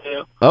 Hell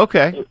Hotel.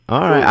 Okay,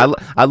 all right.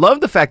 I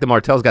love the fact that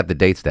Martel's got the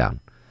dates down.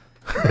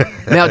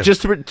 Now,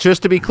 just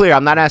to be clear,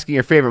 I'm not asking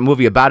your favorite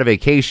movie about a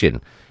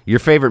vacation. Your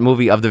favorite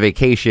movie of the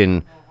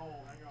vacation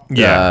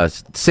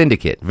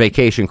syndicate,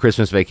 vacation,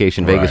 Christmas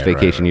vacation, Vegas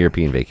vacation,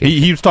 European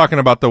vacation. He was talking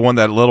about that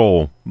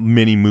little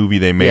mini movie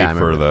they made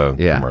for the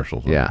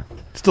commercials. Yeah.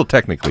 Still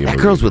technically a movie.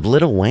 That girl's with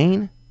Lil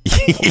Wayne?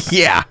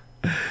 Yeah.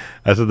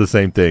 I said the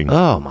same thing.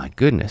 Oh, my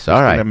goodness.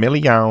 All right. A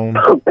million.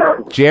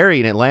 Jerry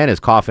in Atlanta is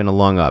coughing a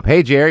lung up.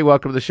 Hey, Jerry,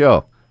 welcome to the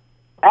show.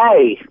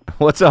 Hey.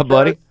 What's up,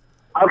 buddy?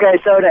 Okay,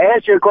 so to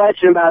answer your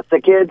question about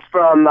the kids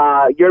from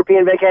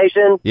European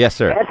Vacation, yes,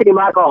 sir. Anthony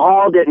Michael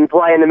Hall didn't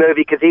play in the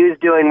movie because he was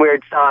doing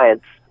weird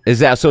science. Is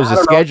that so? Is a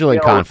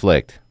scheduling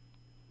conflict?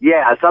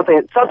 Yeah,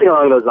 something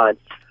along those lines.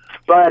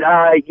 But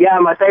yeah,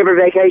 my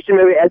favorite vacation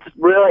movie. It's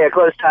really a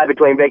close tie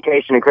between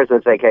Vacation and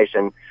Christmas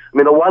Vacation. I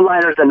mean, the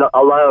one-liners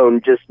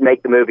alone just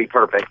make the movie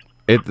perfect.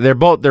 They're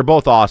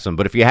both awesome.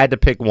 But if you had to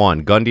pick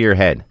one, gun to your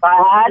head. If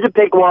I had to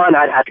pick one,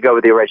 I'd have to go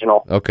with the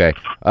original. Okay.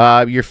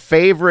 Your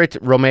favorite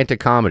romantic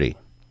comedy?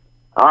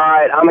 All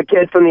right, I'm a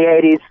kid from the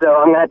 80s, so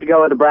I'm going to have to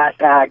go with the Brass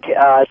Pack,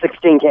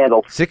 16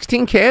 Candles.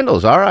 16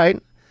 Candles, all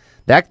right.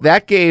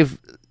 That gave,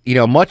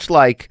 much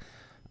like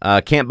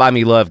Can't Buy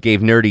Me Love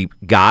gave nerdy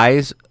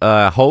guys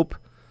hope,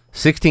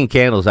 16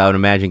 Candles, I would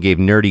imagine, gave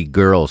nerdy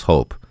girls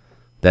hope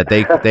that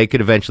they could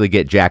eventually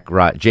get Jake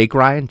Ryan.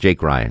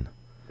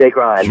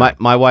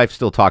 My wife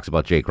still talks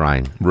about Jake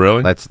Ryan.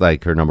 Really? That's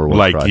like her number one.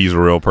 Like project. He's a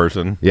real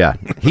person? Yeah.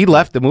 He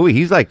left the movie.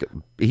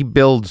 He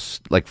builds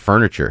like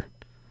furniture.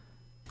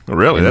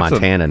 Really? In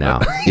Montana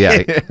now.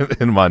 Yeah.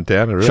 In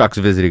Montana, really? Chuck's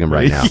visiting him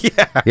right now.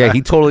 Yeah,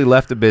 he totally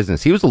left the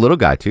business. He was a little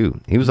guy, too.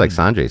 He was like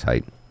Sanjay's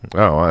height.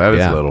 Oh, well, that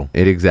is little.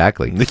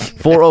 Exactly.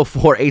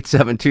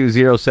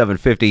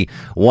 404-872-0750,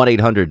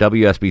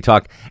 1-800-WSB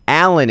Talk.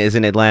 Alan is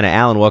in Atlanta.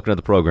 Alan, welcome to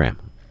the program.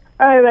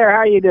 Hey there,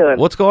 how you doing?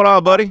 What's going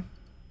on, buddy?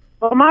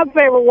 Well, my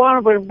favorite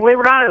one, believe it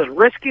or not, is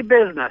Risky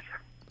Business.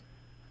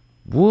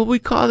 Will we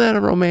call that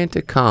a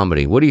romantic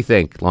comedy? What do you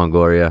think,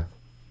 Longoria?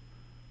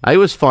 It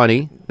was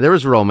funny. There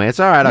was romance.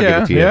 All right, I'll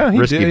give it to you. Yeah,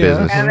 Risky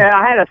Business. And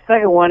I had a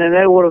second one, and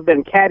it would have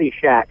been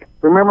Caddyshack.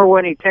 Remember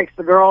when he takes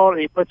the girl and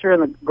he puts her in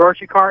the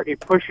grocery cart, and he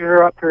pushes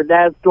her up to her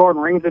dad's door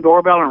and rings the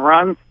doorbell and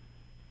runs?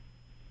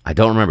 I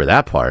don't remember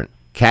that part.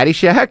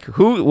 Caddyshack?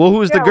 Who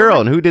was the girl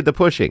and who did the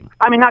pushing?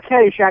 I mean, not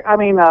Caddyshack. I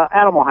mean,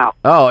 Animal House.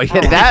 Oh, yeah,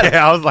 that.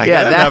 I was like,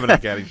 that happened in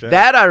Caddyshack.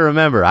 That I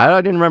remember.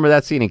 I didn't remember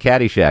that scene in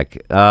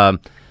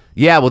Caddyshack.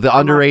 Yeah, well, the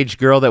underage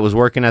girl that was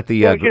working at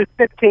the she was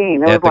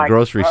 15. at the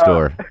grocery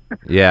store.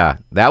 Yeah,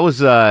 that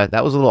was a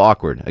little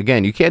awkward.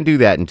 Again, you can't do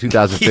that in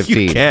 2015.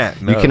 You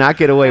can't. No. You cannot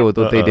get away with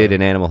what they did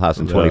in Animal House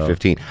in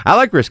 2015. I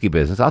like Risky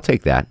Business. I'll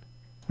take that.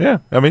 Yeah,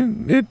 I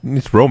mean,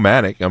 it's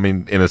romantic. I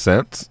mean, in a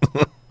sense.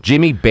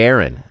 Jimmy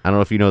Barron. I don't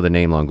know if you know the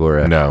name,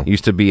 Longoria. No. He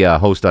used to be a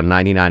host on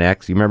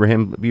 99X. You remember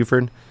him,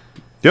 Buford?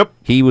 Yep.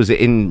 He was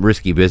in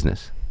Risky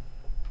Business.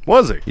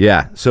 Was he?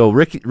 Yeah. So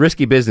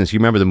Risky Business, you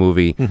remember the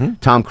movie. Mm-hmm.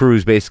 Tom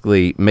Cruise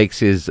basically makes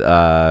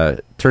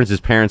turns his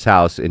parents'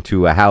 house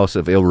into a house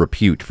of ill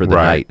repute for the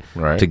night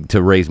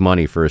to raise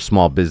money for a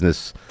small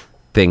business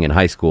thing in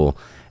high school.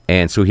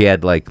 And so he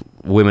had like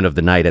women of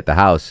the night at the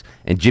house.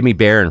 And Jimmy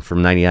Barron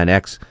from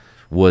 99X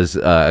was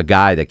a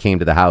guy that came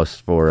to the house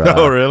for...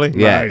 oh, really?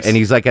 Yeah. Nice. And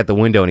he's like at the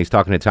window and he's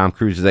talking to Tom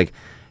Cruise. He's like,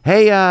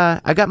 hey,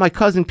 I got my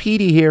cousin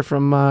Petey here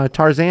from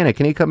Tarzana.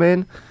 Can he come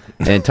in?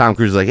 And Tom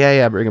Cruise is like,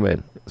 yeah, bring him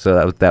in.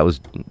 So that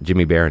was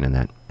Jimmy Barron in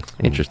that.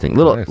 Interesting.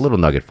 Little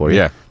nugget for you.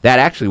 Yeah. That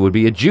actually would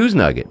be a Jew's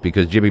nugget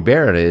because Jimmy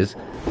Barron is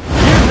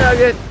Jew's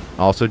nugget,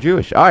 also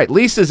Jewish. All right,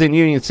 Lisa's in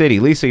Union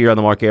City. Lisa, you're on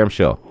the Mark Arum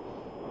Show.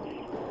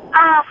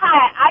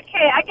 Hi.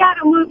 I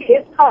got a movie.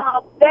 It's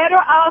called Better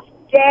Off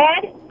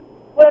Dead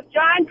with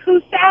John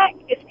Cusack.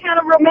 It's kind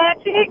of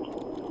romantic.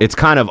 It's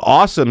kind of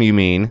awesome, you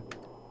mean?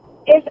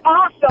 It's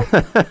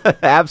awesome.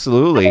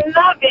 Absolutely. I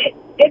love it.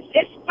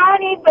 It's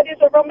funny, but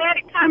it's a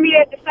romantic comedy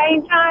at the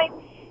same time.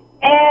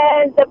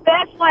 And the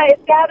best one has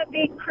got to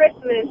be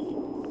Christmas.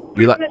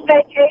 Christmas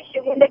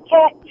Vacation when the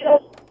cat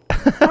just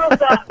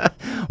grows up.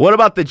 What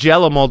about the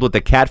Jell-O mold with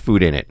the cat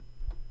food in it?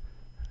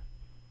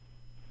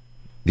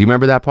 Do you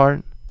remember that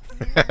part?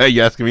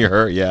 You asking me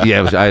her? Yeah.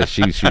 Yeah,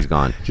 she's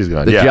gone. She's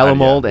gone. The Yeah, Jell-O yeah,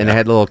 mold, and it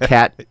had a little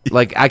cat.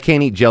 Like, I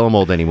can't eat Jell-O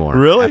mold anymore.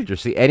 Really? After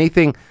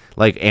anything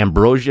like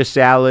ambrosia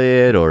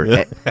salad,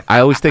 or I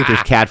always think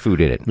there's cat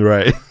food in it.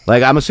 Right.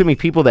 Like, I'm assuming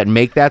people that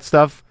make that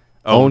stuff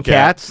own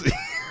cats.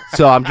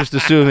 So I'm just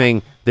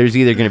assuming there's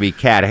either going to be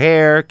cat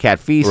hair, cat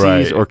feces,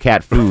 Right. or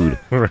cat food.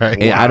 Right.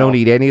 And I don't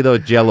eat any of those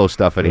Jell-O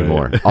stuff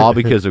anymore, all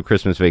because of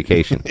Christmas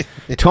Vacation.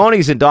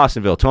 Tony's in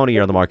Dawsonville. Tony,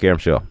 you're on the Mark Arum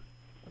Show.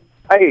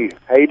 Hey,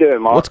 how you doing,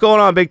 Mark? What's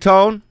going on, Big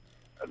Tone?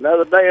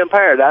 Another day in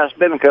paradise. It's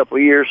been a couple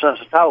of years since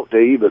I talked to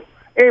you, but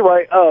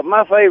anyway,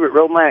 my favorite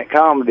romantic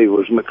comedy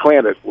was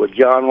McClintock with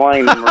John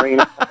Wayne and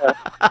Marina.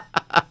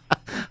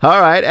 All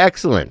right,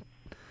 excellent.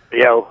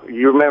 You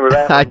remember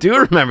that one? I do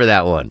remember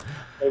that one.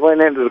 They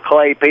went into the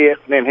clay pit,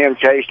 and then him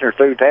chasing her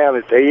through town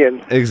at the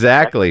end.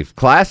 Exactly.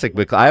 Classic,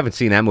 but I haven't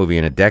seen that movie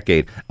in a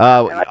decade.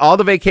 All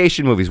the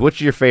vacation movies,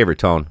 what's your favorite,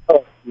 Tone?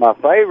 My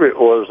favorite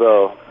was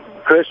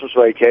Christmas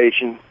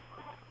Vacation,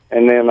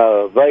 and then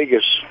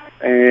Vegas,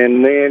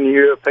 and then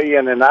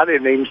European, and I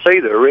didn't even see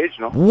the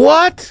original.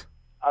 What?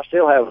 I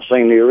still haven't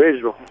seen the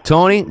original.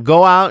 Tony,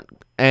 go out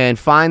and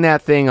find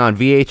that thing on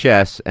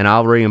VHS, and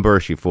I'll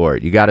reimburse you for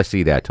it. You got to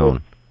see that,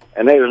 Tone.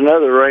 And there's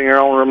another ringer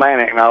on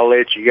Romantic, and I'll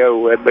let you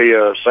go. That'd be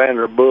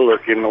Sandra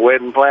Bullock in The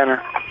Wedding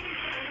Planner.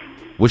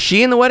 Was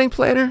she in The Wedding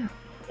Planner?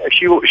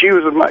 She was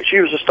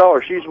a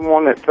star. She's the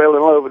one that fell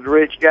in love with the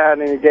rich guy,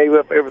 and then he gave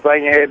up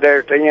everything he had there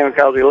at the end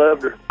because he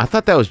loved her. I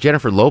thought that was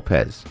Jennifer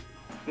Lopez.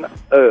 I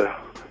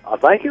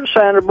think it was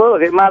Sandra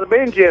Bullock. It might have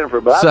been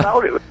Jennifer, but I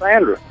thought it was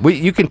Sandra.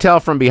 You can tell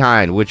from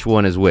behind which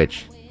one is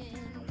which.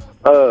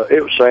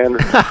 It was Sandra.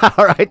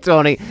 All right,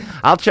 Tony.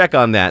 I'll check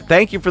on that.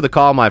 Thank you for the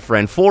call, my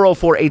friend.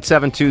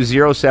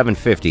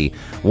 404-872-0750.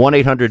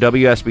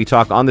 1-800-WSB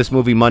Talk on this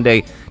movie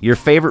Monday. Your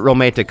favorite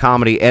romantic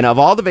comedy. And of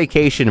all the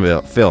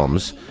vacation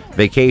films,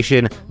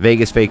 Vacation,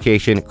 Vegas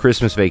Vacation,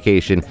 Christmas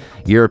Vacation,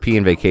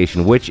 European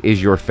Vacation, which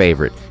is your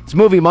favorite? It's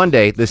Movie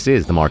Monday. This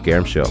is The Mark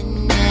Arum Show.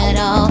 At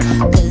all,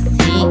 'cause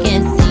he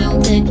can't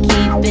seem to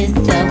keep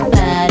himself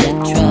out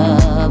of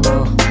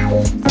trouble.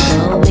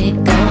 So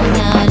it goes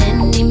out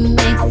and he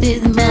makes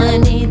his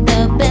money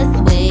the best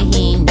way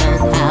he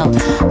knows how.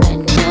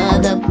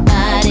 Another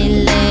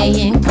body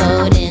laying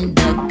cold in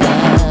the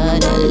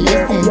gutter.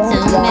 Listen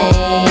to me.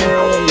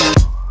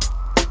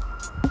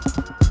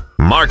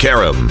 Mark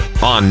Arum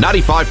on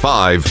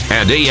 95.5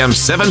 and AM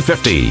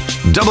 750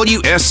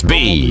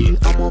 WSB.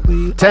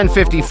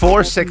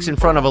 10:54, 6 in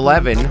front of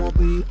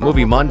 11.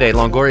 Movie Monday.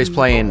 Longoria's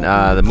playing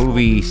the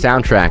movie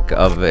soundtrack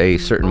of a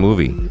certain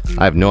movie.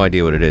 I have no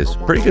idea what it is.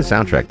 Pretty good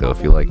soundtrack, though,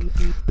 if you like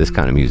this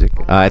kind of music.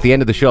 At the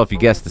end of the show, if you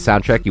guess the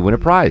soundtrack, you win a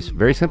prize.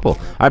 Very simple. All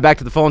right, back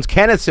to the phones.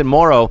 Kenneth's in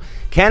Morrow.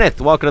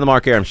 Kenneth, welcome to the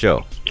Mark Arum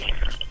Show.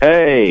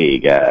 Hey,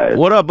 guys.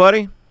 What up,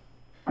 buddy?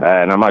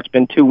 Not much. It's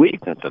been 2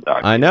 weeks since I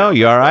talked. I know.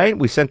 You all right?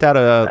 We sent out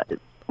a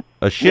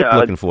ship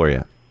looking for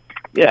you.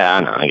 Yeah,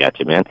 I know. I got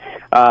you, man.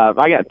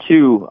 I got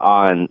two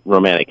on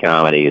romantic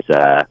comedies.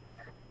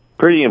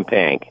 Pretty in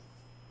Pink.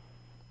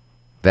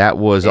 That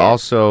was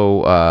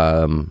also,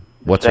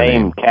 what's her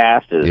name? Same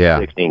cast as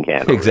 16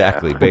 Candles.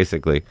 Exactly,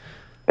 basically.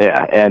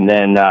 Yeah, and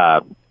then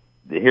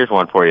here's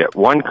one for you.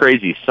 One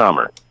Crazy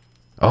Summer.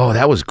 Oh,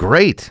 that was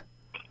great.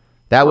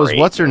 That was,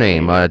 what's her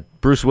name?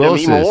 Bruce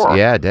Willis's. Demi Moore.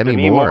 Yeah, Demi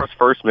Moore. Moore's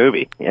first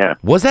movie. Yeah.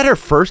 Was that her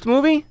first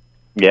movie?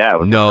 Yeah, it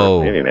was her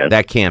first movie, man.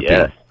 That can't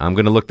Yes. be. I'm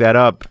going to look that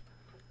up.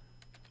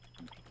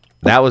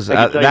 That was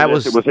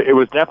It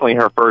was definitely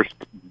her first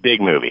big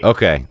movie.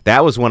 Okay.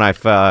 That was when I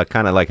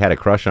kind of like had a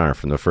crush on her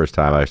from the first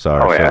time I saw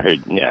her. Oh, yeah,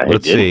 So,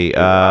 let's see.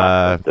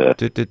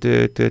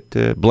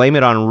 Blame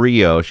It on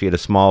Rio. She had a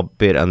small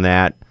bit on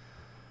that.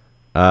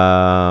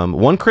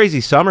 One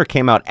Crazy Summer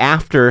came out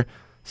after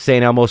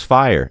St. Elmo's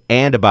Fire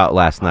and About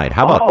Last Night.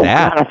 How about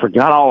that? God, I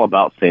forgot all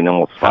about St.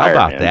 Elmo's Fire. How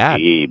about man. that?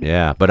 Gee.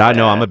 Yeah, but I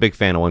know I'm a big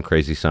fan of One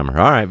Crazy Summer.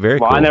 All right, very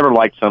cool. I never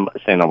liked St.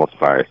 Elmo's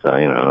Fire, so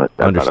I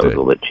thought it was a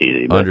little bit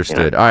cheesy. But,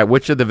 Understood. All right,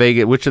 which of the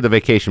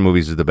vacation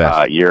movies is the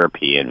best?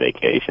 European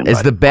Vacation.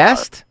 Is the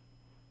best?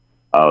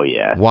 Oh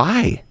yeah.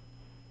 Why?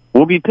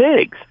 We'll be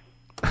pigs.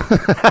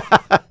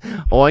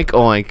 Oink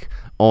oink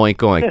oink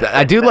oink.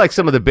 I do like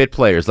some of the bit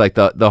players, like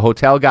the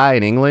hotel guy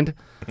in England.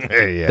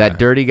 Yeah. That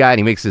dirty guy, and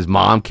he makes his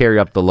mom carry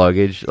up the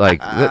luggage.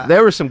 Like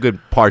there were some good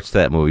parts to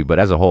that movie, but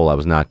as a whole, I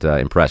was not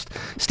impressed.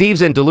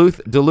 Steve's in Duluth.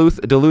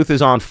 Duluth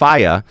is on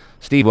fire.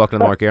 Steve, welcome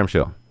to the Mark Arum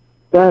Show.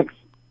 Thanks.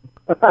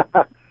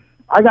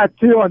 I got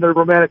two on the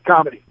romantic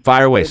comedy.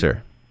 Fire away,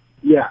 sir.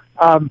 Yeah.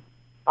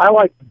 I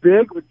like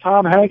Big with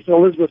Tom Hanks and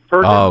Elizabeth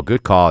Perkins. Oh,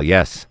 good call.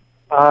 Yes.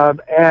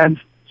 And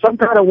Some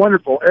Kind of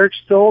Wonderful, Eric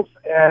Stoltz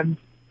and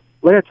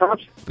Leah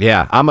Thompson.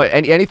 Yeah,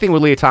 anything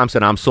with Leah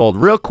Thompson, I'm sold.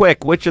 Real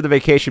quick, which of the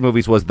vacation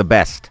movies was the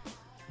best?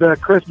 The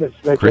Christmas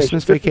Vacation.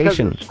 Christmas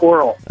Vacation. The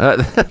squirrel.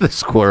 The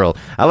squirrel.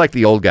 I like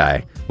the old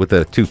guy with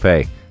the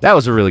toupee. That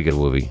was a really good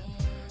movie.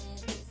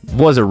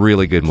 Was a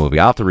really good movie.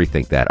 I'll have to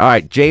rethink that. All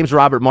right, James,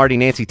 Robert, Marty,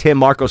 Nancy, Tim,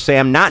 Marco,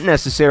 Sam, not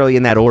necessarily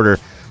in that order.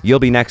 You'll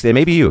be next, and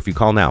maybe you if you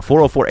call now.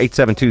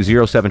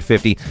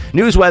 404-872-0750.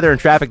 News, weather, and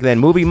traffic, then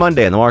Movie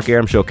Monday, and the Mark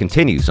Arum Show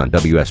continues on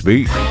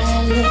WSB.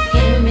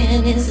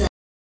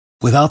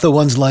 Without the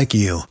ones like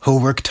you,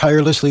 who work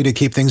tirelessly to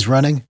keep things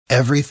running,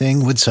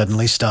 everything would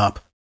suddenly stop.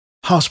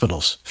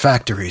 Hospitals,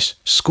 factories,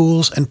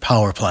 schools, and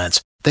power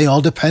plants, they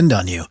all depend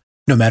on you.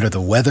 No matter the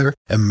weather,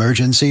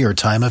 emergency, or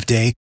time of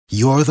day,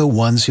 you're the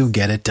ones who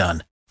get it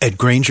done. At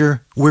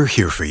Grainger, we're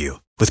here for you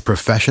with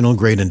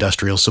professional-grade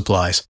industrial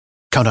supplies.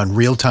 Count on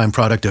real-time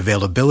product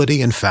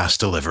availability and fast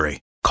delivery.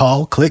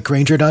 Call, click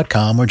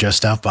Grainger.com, or just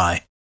stop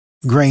by.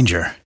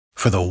 Grainger,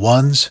 for the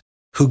ones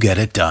who get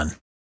it done.